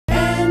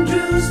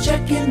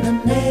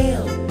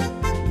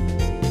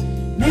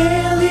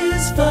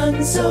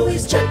fun, so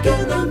he's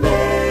checking the mail.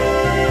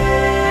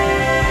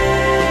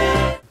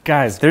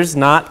 Guys, there's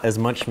not as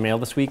much mail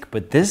this week,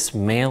 but this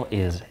mail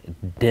is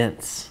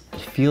dense.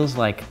 It feels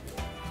like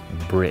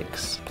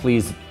bricks.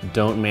 Please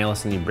don't mail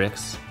us any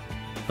bricks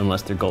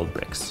unless they're gold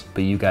bricks,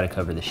 but you gotta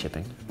cover the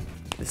shipping.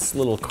 This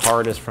little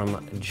card is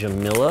from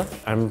Jamila.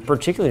 I'm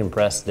particularly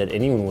impressed that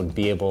anyone would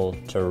be able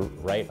to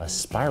write a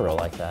spiral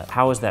like that.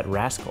 How is that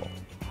rascal?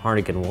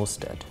 Harnigan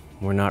Woolstead.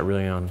 We're not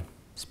really on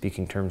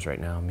speaking terms right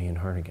now, me and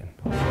Harnigan.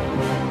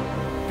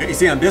 Can't you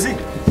see I'm busy?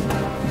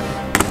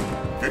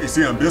 Can't you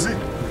see I'm busy?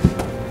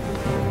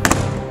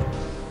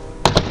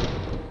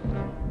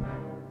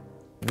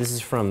 This is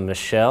from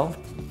Michelle.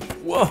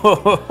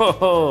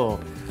 Whoa!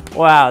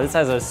 Wow, this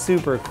has a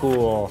super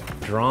cool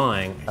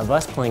drawing of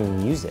us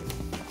playing music.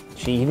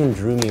 She even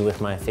drew me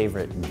with my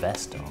favorite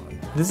vest on.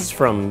 This is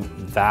from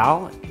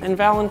Val, and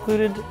Val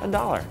included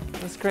 $1.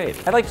 That's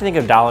great. I'd like to think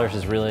of dollars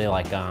as really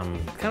like, kind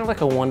of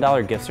like a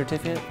 $1 gift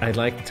certificate. I'd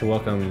like to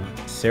welcome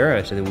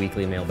Sarah to the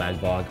weekly Mailbag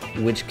vlog,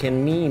 which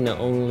can mean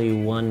only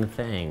one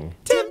thing.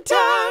 Tim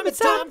time, it's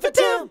time for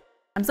Tim.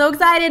 I'm so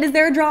excited. Is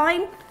there a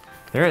drawing?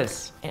 There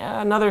is.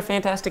 Yeah, another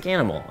fantastic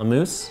animal, a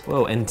moose.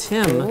 Whoa, and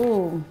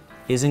Tim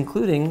is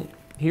including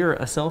here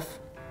a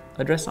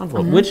self-addressed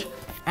envelope, which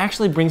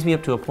actually brings me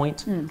up to a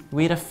point.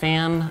 We had a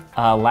fan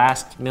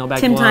last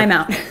Mailbag Tim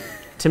vlog. timeout.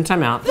 Tim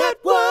timeout. That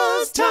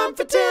was time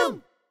for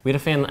Tim. We had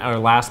a fan our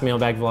last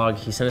Mailbag vlog.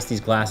 He sent us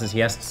these glasses.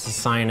 He asked us to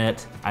sign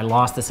it. I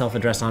lost the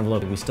self-addressed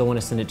envelope. We still want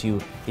to send it to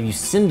you. If you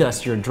send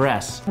us your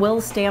address,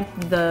 We'll stamp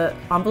the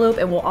envelope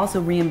and we'll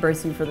also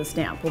reimburse you for the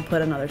stamp. We'll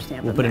put another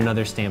stamp we'll in put there.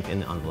 another stamp in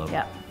the envelope.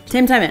 Yeah.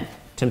 Tim time in.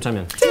 Tim time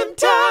in. Tim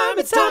time,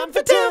 it's time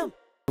for Tim.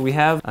 We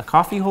have a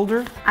coffee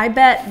holder. I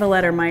bet the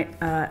letter might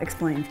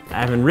explain.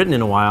 I haven't written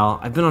in a while.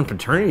 I've been on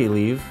paternity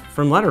leave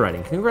from letter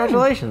writing.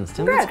 Congratulations,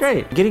 Tim, that's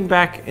great. Getting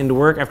back into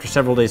work after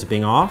several days of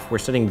being off, we're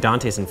studying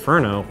Dante's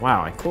Inferno.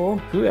 Wow, cool.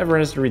 Whoever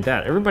has to read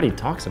that? Everybody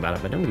talks about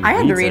it, but nobody I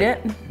had to reads read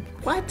it.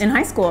 What? In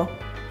high school.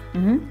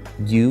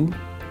 You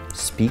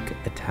speak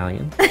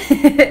Italian?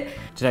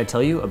 Did I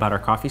tell you about our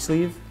coffee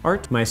sleeve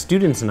art? My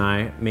students and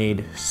I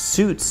made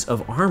suits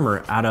of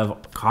armor out of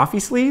coffee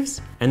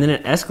sleeves, and then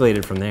it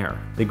escalated from there.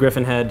 The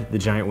griffin head, the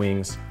giant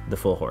wings, the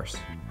full horse.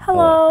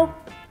 Hello.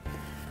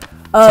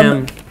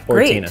 Tim or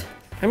great. Tina?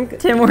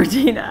 Tim or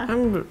Tina.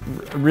 I'm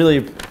really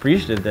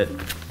appreciative that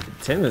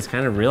Tim is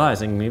kind of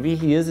realizing maybe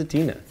he is a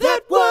Tina.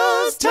 That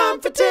was time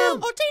for Tim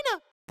or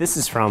Tina. This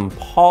is from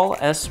Paul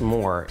S.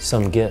 Moore.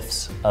 Some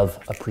gifts of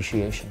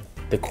appreciation.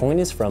 The coin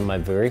is from my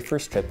very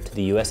first trip to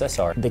the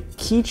USSR. The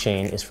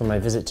keychain is from my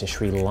visit to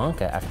Sri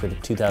Lanka after the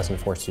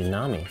 2004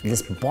 tsunami.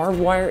 This barbed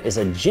wire is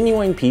a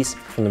genuine piece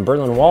from the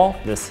Berlin Wall.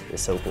 This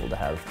is so cool to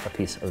have a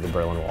piece of the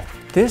Berlin Wall.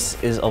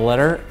 This is a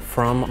letter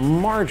from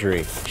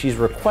Marjorie. She's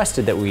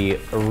requested that we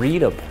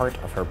read a part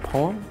of her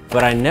poem,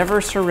 but I never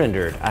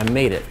surrendered. I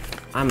made it.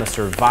 I'm a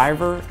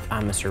survivor,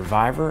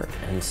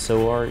 and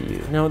so are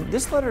you. Now,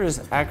 this letter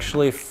is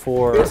actually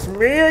for... It's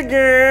me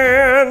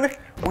again!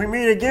 We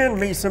meet again,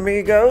 mis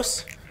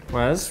amigos.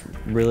 Wow, that's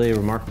really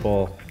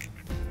remarkable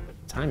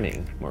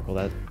timing,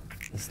 Markle.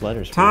 This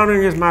letter's for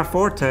Timing is my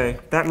forte.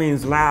 That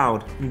means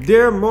loud.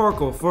 Dear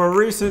Morkel, for a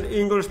recent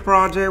English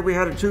project, we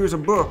had to choose a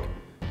book.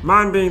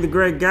 Mine being The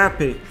Great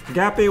Gatsby.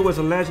 Gatsby was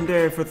a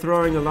legendary for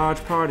throwing the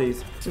large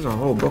parties. This is a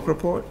whole book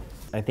report.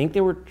 I think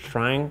they were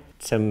trying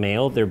to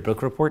mail their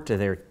book report to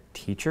their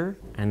teacher,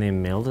 and they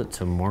mailed it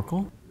to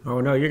Morkel. Oh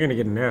no, you're gonna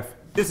get an F.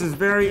 This is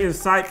very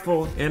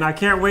insightful, and I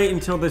can't wait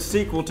until the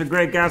sequel to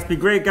Great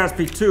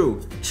Gatsby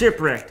 2,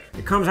 Shipwrecked.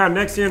 It comes out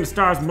next year and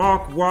stars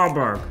Mark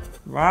Wahlberg.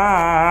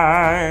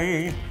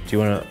 Bye. Do you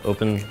want to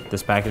open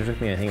this package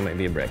with me? I think it might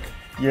be a brick.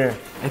 Yeah.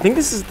 I think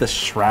this is the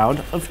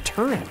Shroud of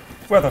Turin.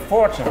 Worth a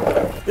fortune.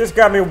 This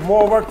got me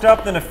more worked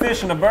up than a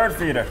fish in a bird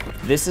feeder.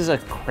 This is a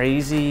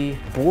crazy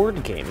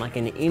board game, like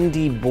an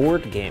indie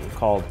board game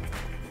called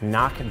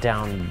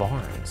Knockdown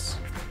Barns.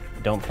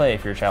 Don't play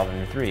if you're a child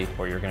under 3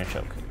 or you're gonna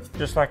choke.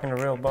 Just like in a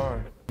real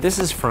barn. This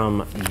is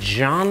from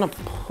John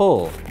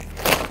Pull.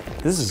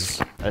 This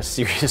is a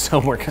serious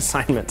homework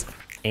assignment.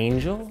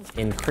 Angel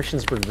in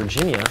Christiansburg,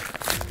 Virginia.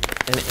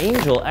 And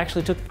Angel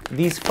actually took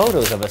these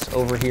photos of us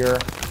over here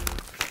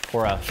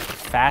for a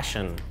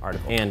fashion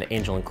article. And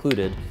Angel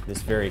included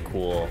this very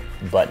cool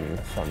button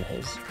from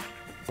his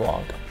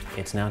blog.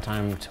 It's now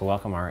time to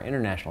welcome our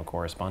international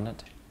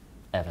correspondent,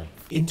 Evan.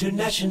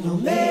 International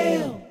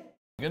mail.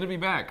 Good to be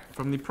back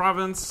from the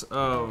province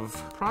of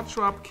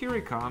Prachuap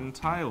Khiri-Khan,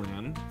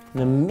 Thailand. An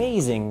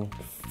amazing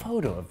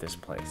photo of this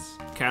place.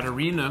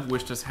 Katarina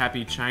wished us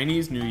happy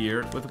Chinese New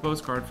Year with a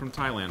postcard from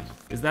Thailand.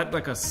 Is that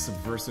like a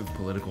subversive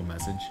political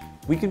message?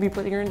 We could be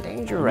putting her in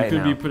danger right now.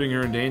 We could be putting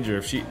her in danger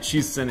if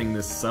she's sending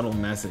this subtle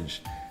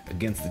message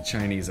against the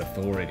Chinese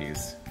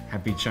authorities.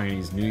 Happy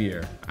Chinese New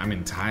Year. I'm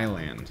in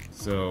Thailand.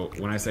 So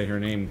when I say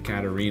her name,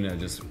 Katarina,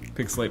 just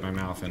pixelate my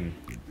mouth and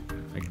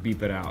like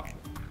beep it out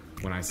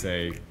when I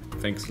say,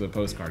 thanks for the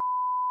postcard.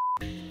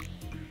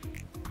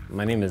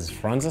 My name is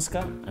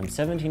Franziska. I'm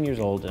 17 years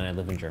old and I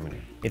live in Germany.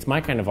 It's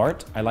my kind of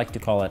art. I like to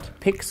call it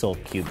pixel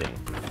cubing.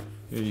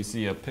 Here you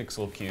see a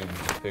pixel cube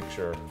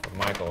picture of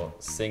Michael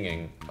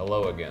singing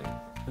Hello Again.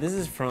 This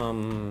is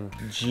from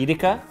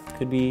Gitica.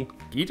 Could be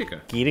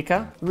Gitica.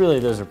 Gitica. Really,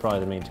 those are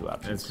probably the main two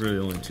options. That's really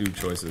only two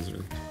choices.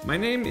 My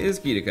name is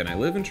Gitica and I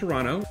live in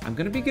Toronto. I'm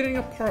gonna be getting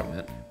an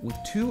apartment with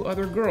 2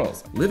 other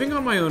girls. Living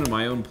on my own in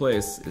my own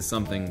place is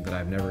something that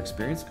I've never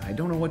experienced and I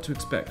don't know what to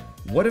expect.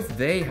 What if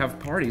they have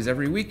parties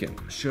every weekend?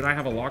 Should I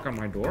have a lock on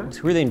my door?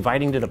 Who are they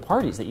inviting to the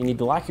parties that you need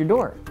to lock your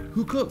door?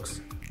 Who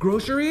cooks?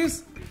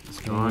 Groceries? This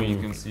drawing you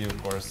can see,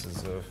 of course,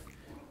 is of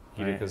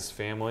Gitica's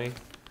family.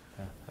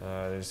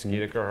 There's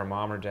Gitica, her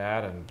mom, her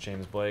dad, and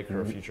James Blake,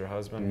 her future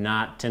husband.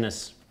 Not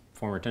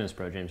former tennis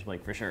pro James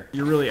Blake for sure.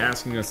 You're really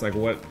asking us, like,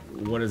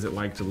 what is it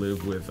like to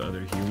live with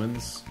other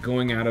humans?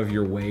 Going out of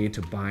your way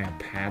to buy a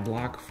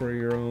padlock for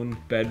your own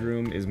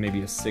bedroom is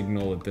maybe a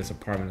signal that this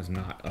apartment is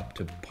not up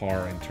to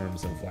par in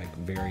terms of like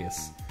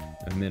various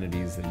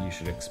amenities that you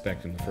should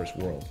expect in the first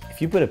world.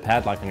 If you put a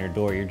padlock on your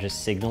door, you're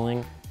just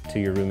signaling to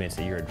your roommates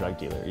that you're a drug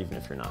dealer, even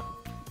if you're not.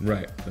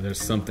 Right, but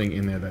there's something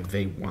in there that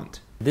they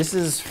want. This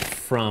is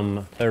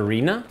from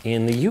Irina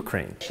in the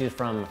Ukraine. She's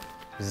from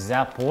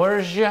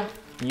Zaporizhia,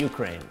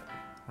 Ukraine.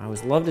 I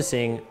always love to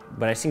sing,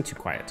 but I sing too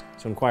quiet.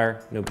 So in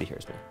choir, nobody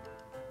hears me.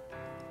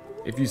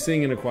 If you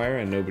sing in a choir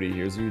and nobody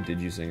hears you, did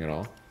you sing at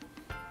all?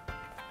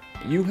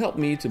 You helped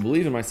me to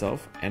believe in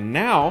myself, and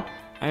now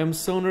I am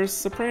Sonar's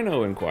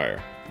soprano in choir.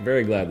 I'm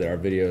very glad that our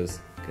videos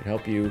could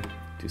help you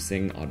to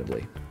sing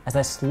audibly. As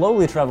I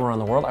slowly travel around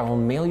the world, I will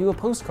mail you a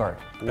postcard.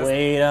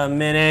 Wait a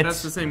minute.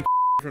 That's the same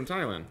from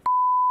Thailand.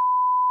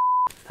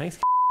 Thanks.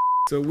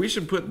 So we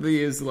should put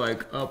these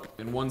like up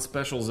in one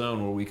special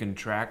zone where we can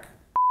track.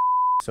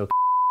 So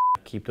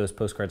keep those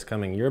postcards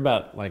coming. You're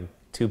about like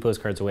 2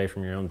 postcards away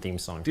from your own theme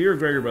song. Dear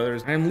Gregory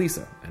Brothers, I am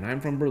Lisa, and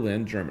I'm from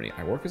Berlin, Germany.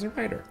 I work as a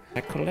writer.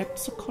 I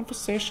collect the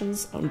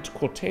conversations and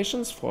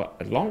quotations for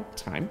a long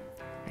time.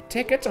 I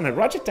take it and I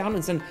write it down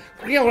and then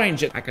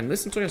rearrange it. I can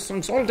listen to your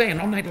songs all day and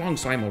all night long,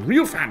 so I'm a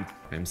real fan.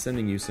 I'm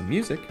sending you some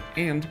music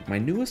and my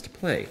newest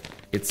play.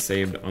 It's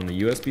saved on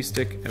the USB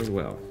stick as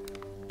well.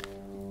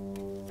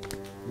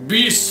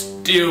 Bis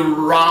die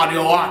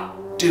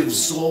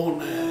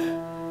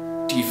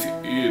Radioaktivsonne tief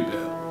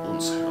über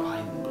uns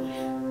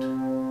hereinbricht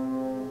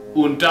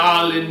und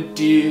allen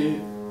dir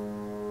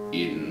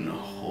in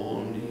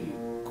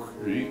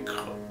Honigkrieg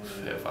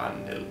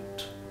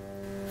verwandelt.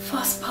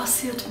 Was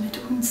passiert mit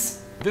uns?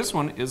 This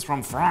one is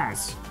from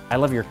France. I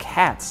love your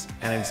cats,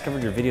 and I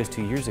discovered your videos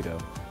 2 years ago.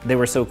 They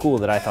were so cool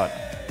that I thought,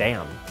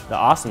 damn, the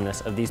awesomeness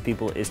of these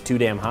people is too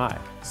damn high.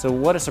 So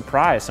what a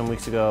surprise some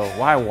weeks ago.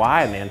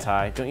 Why,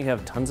 Manti? Don't you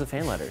have tons of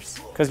fan letters?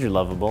 Because you're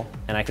lovable,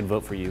 and I could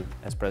vote for you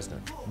as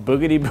president.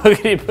 Boogity,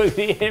 boogity,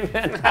 boogity,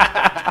 amen.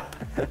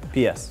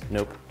 P.S.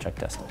 Nope, check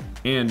testing.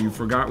 And you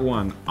forgot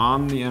one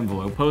on the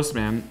envelope.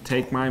 Postman,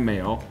 take my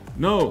mail.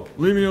 No,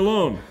 leave me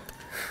alone.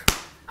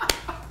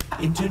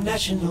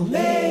 International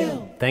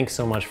mail. Thanks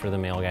so much for the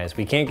mail, guys.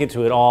 We can't get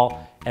to it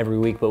all every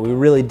week, but we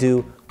really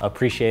do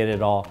appreciate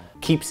it all.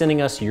 Keep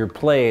sending us your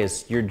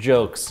plays, your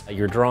jokes,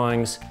 your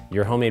drawings,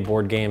 your homemade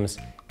board games,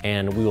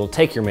 and we will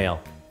take your mail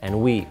and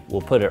we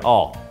will put it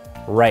all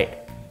right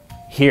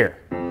here.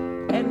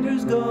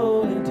 Andrew's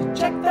going to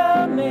check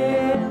the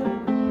mail.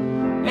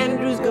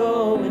 Andrew's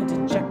going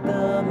to check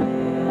the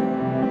mail.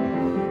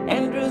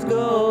 Andrew's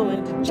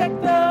going to check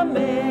the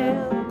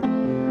mail.